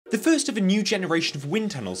The first of a new generation of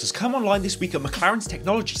wind tunnels has come online this week at McLaren's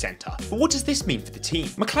Technology Centre, but what does this mean for the team?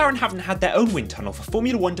 McLaren haven't had their own wind tunnel for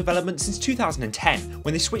Formula 1 development since 2010,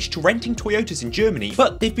 when they switched to renting Toyotas in Germany,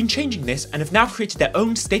 but they've been changing this and have now created their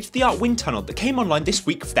own state-of-the-art wind tunnel that came online this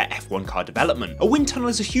week for their F1 car development. A wind tunnel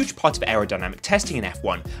is a huge part of aerodynamic testing in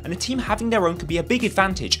F1, and a team having their own can be a big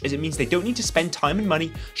advantage as it means they don't need to spend time and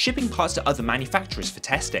money shipping parts to other manufacturers for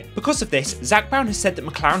testing. Because of this, Zak Brown has said that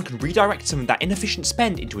McLaren can redirect some of that inefficient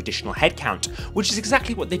spend into additional headcount, which is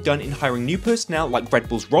exactly what they've done in hiring new personnel like Red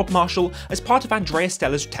Bull's Rob Marshall as part of Andrea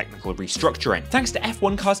Stella's technical restructuring. Thanks to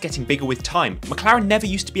F1 cars getting bigger with time, McLaren never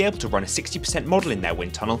used to be able to run a 60% model in their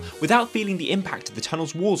wind tunnel without feeling the impact of the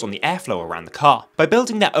tunnel's walls on the airflow around the car. By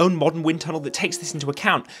building their own modern wind tunnel that takes this into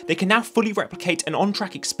account, they can now fully replicate an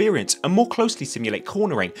on-track experience and more closely simulate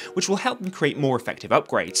cornering, which will help them create more effective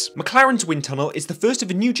upgrades. McLaren's wind tunnel is the first of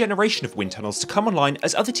a new generation of wind tunnels to come online,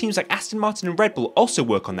 as other teams like Aston Martin and Red Bull also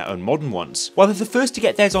work on their own modern ones. While they're the first to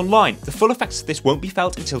get theirs online, the full effects of this won't be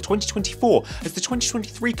felt until 2024, as the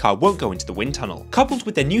 2023 car won't go into the wind tunnel. Coupled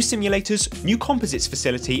with their new simulators, new composites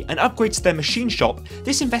facility, and upgrades to their machine shop,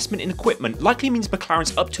 this investment in equipment likely means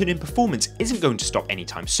McLaren's upturn in performance isn't going to stop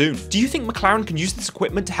anytime soon. Do you think McLaren can use this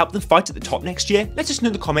equipment to help them fight at the top next year? Let us know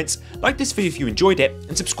in the comments, like this video if you enjoyed it,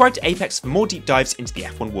 and subscribe to Apex for more deep dives into the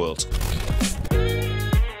F1 world.